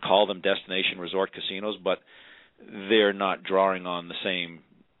 They can call them destination resort casinos, but they're not drawing on the same,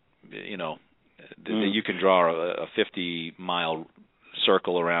 You can draw a 50-mile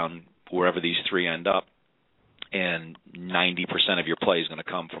circle around wherever these three end up, and 90% of your play is going to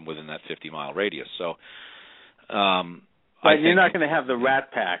come from within that 50-mile radius. So, you're not going to have the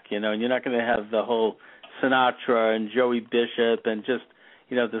Rat Pack, and you're not going to have the whole Sinatra and Joey Bishop and just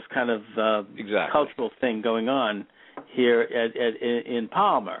this kind of cultural thing going on here in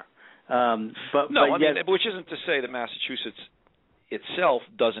Palmer. Which isn't to say that Massachusetts itself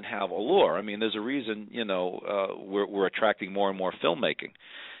doesn't have allure. I mean, there's a reason, we're attracting more and more filmmaking.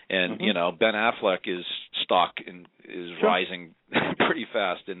 And, Ben Affleck's stock is rising pretty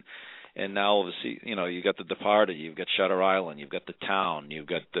fast. And now, obviously, you got The Departed, you've got Shutter Island, you've got The Town, you've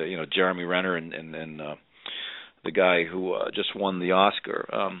got, Jeremy Renner and the guy who just won the Oscar,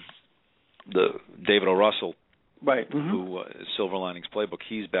 the David O. Russell, right? Who Silver Linings Playbook.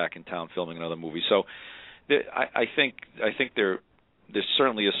 He's back in town filming another movie. So, I think there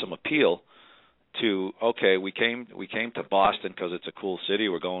certainly is some appeal to we came to Boston because it's a cool city.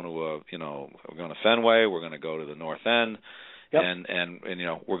 We're going to we're going to Fenway. We're going to go to the North End, and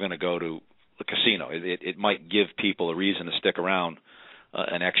we're going to go to the casino. It might give people a reason to stick around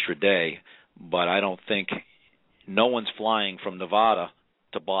an extra day, but I don't think no one's flying from Nevada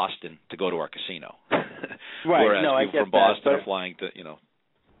to Boston to go to our casino. Right. Whereas I people get from Boston that, are flying to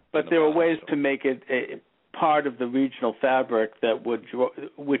But there are ways to make it part of the regional fabric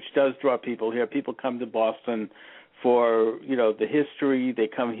which does draw people here. People come to Boston for the history. They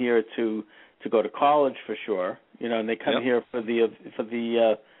come here to go to college for sure. And they come here for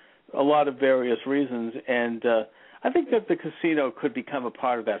the a lot of various reasons. And I think that the casino could become a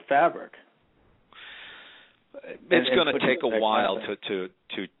part of that fabric. It's going to take a while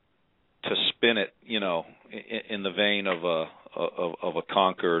to spin it, in the vein of a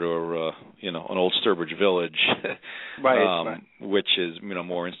Concord or an old Sturbridge Village, right. Which is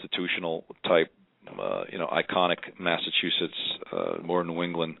more institutional type, iconic Massachusetts, more New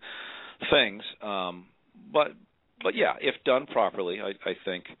England things. But yeah, if done properly, I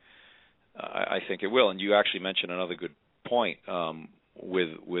think it will. And you actually mentioned another good point.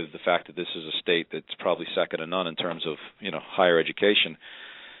 With the fact that this is a state that's probably second to none in terms of higher education,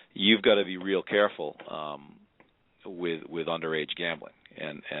 you've got to be real careful with underage gambling,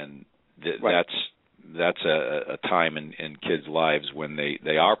 and right. that's a time in kids' lives when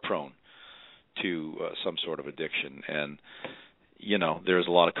they are prone to some sort of addiction, and there's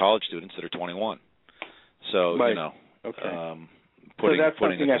a lot of college students that are 21, so right. putting so that's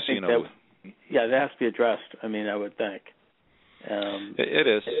putting something a I think casino. that has to be addressed. I mean, I would think. It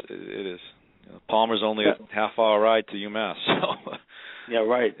is. Palmer's only a half-hour ride to UMass. So. Yeah,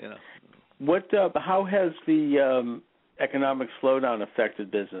 right. How has the economic slowdown affected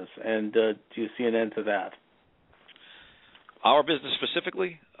business, and do you see an end to that? Our business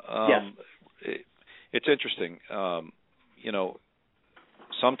specifically? Yes. It's interesting.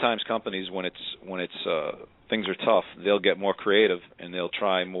 Sometimes companies, when it's things are tough, they'll get more creative and they'll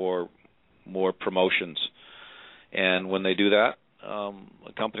try more promotions. And when they do that, a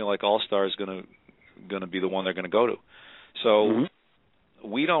company like All-Star is going to be the one they're going to go to. So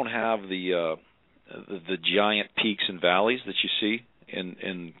we don't have the giant peaks and valleys that you see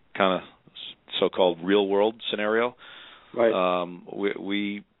in kind of so-called real-world scenario. Right.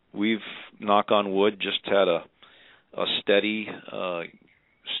 We've knock on wood just had a steady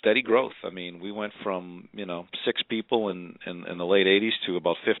growth. I mean, we went from 6 people in the late 80s to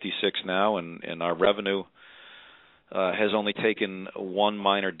about 56 now, and our revenue has only taken one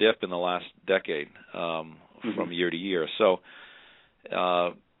minor dip in the last decade from year to year. So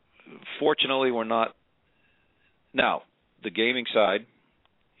fortunately, we're not. Now, the gaming side,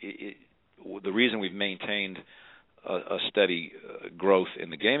 the reason we've maintained a steady growth in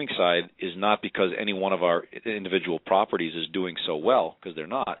the gaming side is not because any one of our individual properties is doing so well, because they're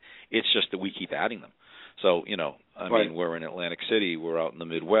not. It's just that we keep adding them. So, right. mean, we're in Atlantic City, we're out in the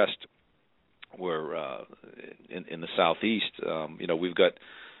Midwest, we're in the Southeast.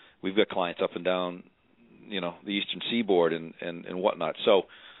 We've got clients up and down, the Eastern Seaboard and whatnot. So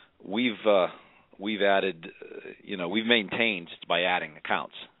we've added, we've maintained by adding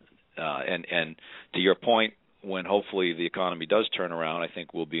accounts. And to your point, when hopefully the economy does turn around, I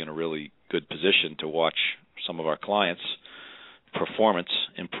think we'll be in a really good position to watch some of our clients' performance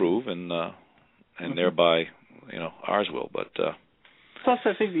improve, and thereby, ours will. But plus,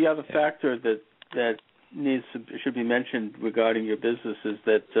 I think the other factor that should be mentioned regarding your business is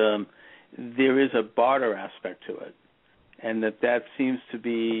that there is a barter aspect to it, and that seems to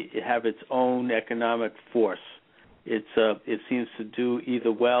have its own economic force. It seems to do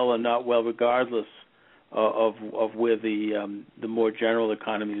either well or not well, regardless of where the more general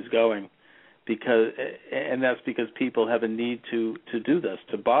economy is going, that's because people have a need to do this,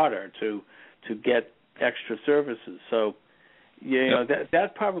 to barter, to get extra services. So,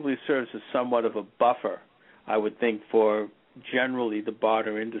 that probably serves as somewhat of a buffer, I would think, for generally the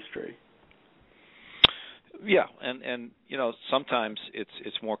barter industry. Yeah, and sometimes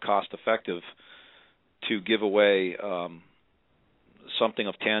it's more cost effective to give away something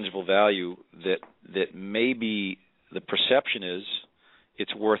of tangible value that maybe the perception is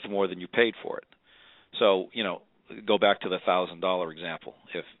it's worth more than you paid for it. So, go back to the $1,000 example.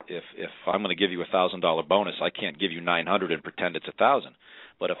 If I'm going to give you a $1,000 bonus, I can't give you $900 and pretend it's $1,000.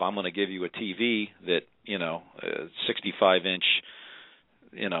 But if I'm going to give you a TV that, 65-inch,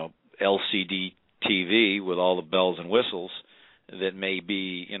 LCD TV with all the bells and whistles that may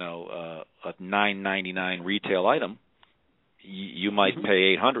be, a $9.99 retail item, you might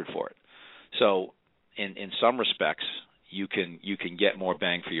pay $800 for it. So, in some respects, you can get more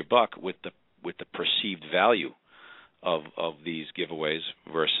bang for your buck with the perceived value of these giveaways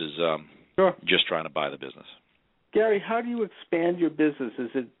versus just trying to buy the business. Gary, how do you expand your business? Is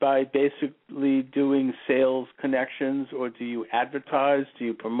it by basically doing sales connections, or do you advertise? Do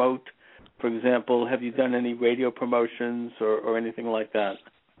you promote? For example, have you done any radio promotions or anything like that?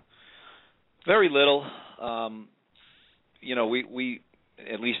 Very little. We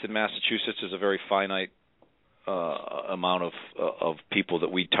at least in Massachusetts, is a very finite amount of people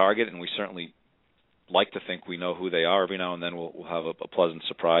that we target, and we certainly like to think we know who they are. Every now and then we'll have a pleasant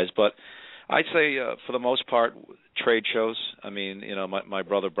surprise. But I'd say for the most part, trade shows. I mean, my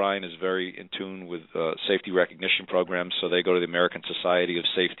brother Brian is very in tune with safety recognition programs, so they go to the American Society of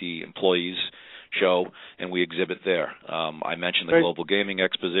Safety Employees show, and we exhibit there. I mentioned the Global Gaming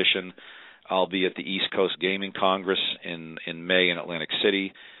Exposition. I'll be at the East Coast Gaming Congress in May in Atlantic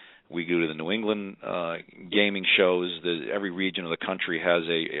City. We go to the New England gaming shows. Every region of the country has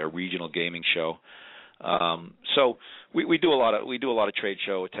a regional gaming show. So we do a lot of trade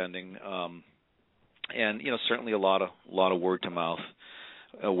show attending, and certainly a lot of word of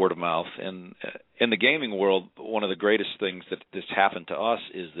mouth. And in the gaming world, one of the greatest things that's happened to us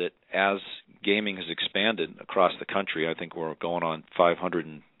is that as gaming has expanded across the country, I think we're going on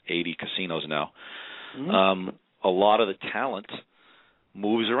 580 casinos now. Mm-hmm. A lot of the talent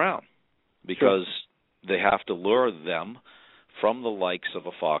moves around because they have to lure them from the likes of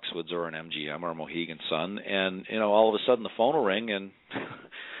a Foxwoods or an MGM or a Mohegan Sun, and all of a sudden the phone will ring, and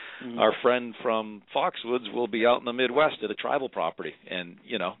our friend from Foxwoods will be out in the Midwest at a tribal property, and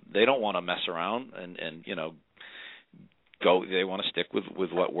they don't want to mess around and go. They want to stick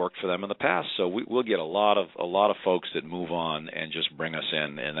with what worked for them in the past. So we'll get a lot of folks that move on and just bring us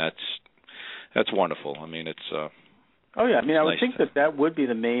in, and that's wonderful. I mean, it's oh yeah, I mean, I would nice think that would be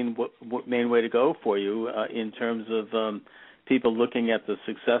the main way to go for you in terms of people looking at the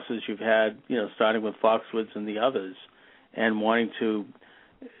successes you've had, starting with Foxwoods and the others, and wanting to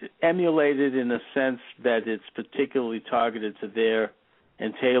emulate it in a sense that it's particularly targeted to their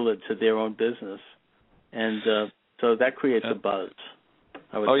and tailored to their own business, and so that creates a buzz.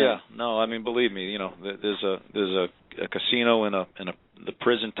 I would think. Yeah, no, I mean, believe me, there's a casino in the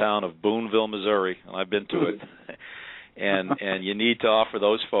prison town of Boonville, Missouri, and I've been to it, and you need to offer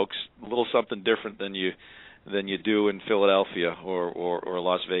those folks a little something different than you do in Philadelphia or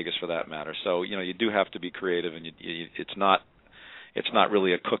Las Vegas, for that matter. So you do have to be creative, and it's not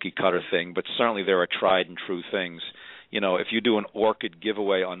really a cookie cutter thing, but certainly there are tried and true things. If you do an orchid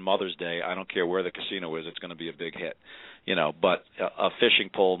giveaway on Mother's Day, I don't care where the casino is, it's going to be a big hit. But a fishing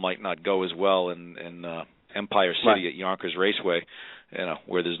pole might not go as well in Empire City at Yonkers Raceway,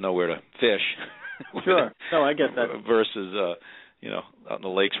 where there's nowhere to fish. Sure. No, I get that. Versus out in the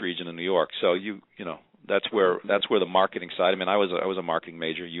Lakes region in New York. So that's where the marketing side. I mean, I was a marketing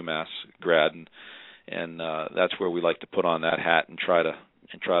major, UMass grad, and that's where we like to put on that hat and try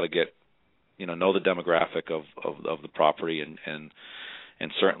to get know the demographic of the property, and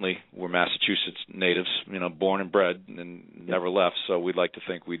certainly we're Massachusetts natives, born and bred and never left. So we'd like to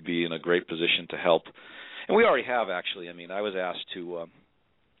think we'd be in a great position to help, and we already have actually. I mean, I was asked to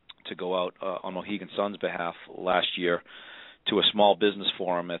go out on Mohegan Sun's behalf last year to a small business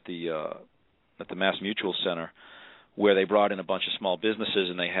forum at the Mass Mutual Center, where they brought in a bunch of small businesses,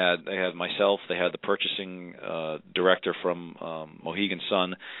 and they had myself, they had the purchasing director from Mohegan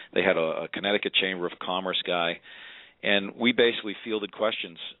Sun, they had a Connecticut Chamber of Commerce guy, and we basically fielded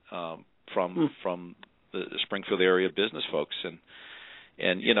questions from the Springfield area business folks,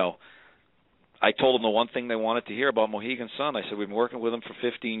 and I told them the one thing they wanted to hear about Mohegan Sun. I said, we've been working with them for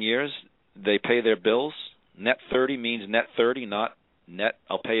 15 years. They pay their bills. Net 30 means net 30, not net.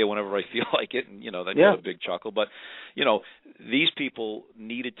 I'll pay you whenever I feel like it, and then you have a big chuckle. But these people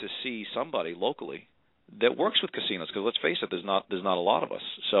needed to see somebody locally that works with casinos, because let's face it, there's not a lot of us.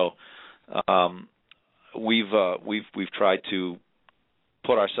 So we've tried to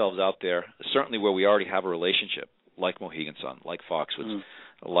put ourselves out there, certainly where we already have a relationship, like Mohegan Sun, like Foxwoods,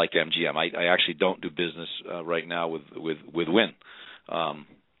 like MGM. I actually don't do business right now with Wynn,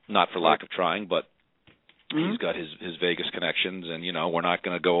 not for lack of trying, but he's got his Vegas connections, and we're not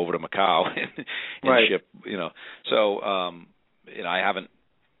going to go over to Macau and ship. So I haven't.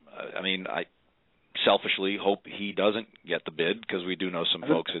 I mean, I selfishly hope he doesn't get the bid, because we do know some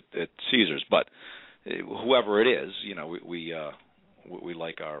folks at Caesars. But whoever it is, we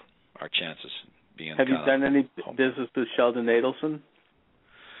like our chances being. Have you done any business with Sheldon Adelson?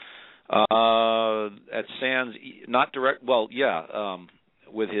 At Sands, not direct. Well,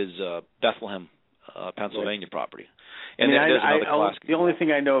 with his Bethlehem, Pennsylvania property. And there's another class. The only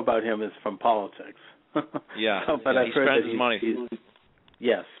thing I know about him is from politics. But I've heard spends his money.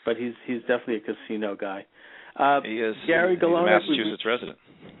 Yes, but he's definitely a casino guy. He is. Gary Galoneck, he's a Massachusetts resident.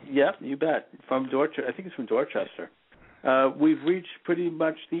 Yeah, you bet. From Dorchester, I think he's from Dorchester. We've reached pretty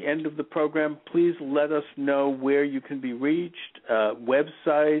much the end of the program. Please let us know where you can be reached,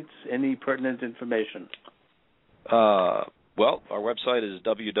 websites, any pertinent information. Well, our website is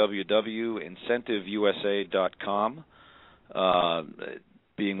www.incentiveusa.com.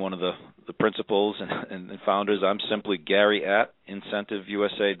 Being one of the principals and founders, I'm simply Gary at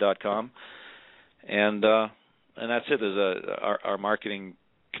incentiveusa.com. And that's it. Our marketing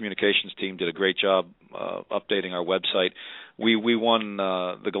communications team did a great job updating our website. We won,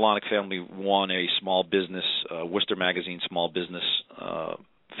 the Galoneck family won a small business, Worcester Magazine Small Business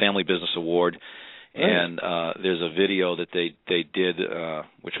Family Business Award. And there's a video that they did,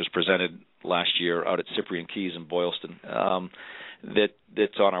 which was presented last year out at Cyprian Keys in Boylston,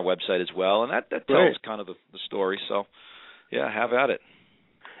 that's on our website as well. And that tells kind of the story. So, have at it.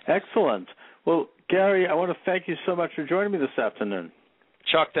 Excellent. Well, Gary, I want to thank you so much for joining me this afternoon.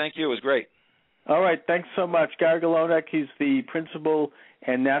 Chuck, thank you. It was great. All right. Thanks so much. Gary Galoneck, he's the Principal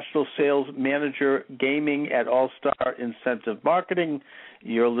and National Sales Manager Gaming at All-Star Incentive Marketing.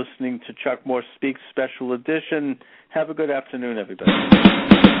 You're listening to Chuck Morse Speaks Special Edition. Have a good afternoon, everybody.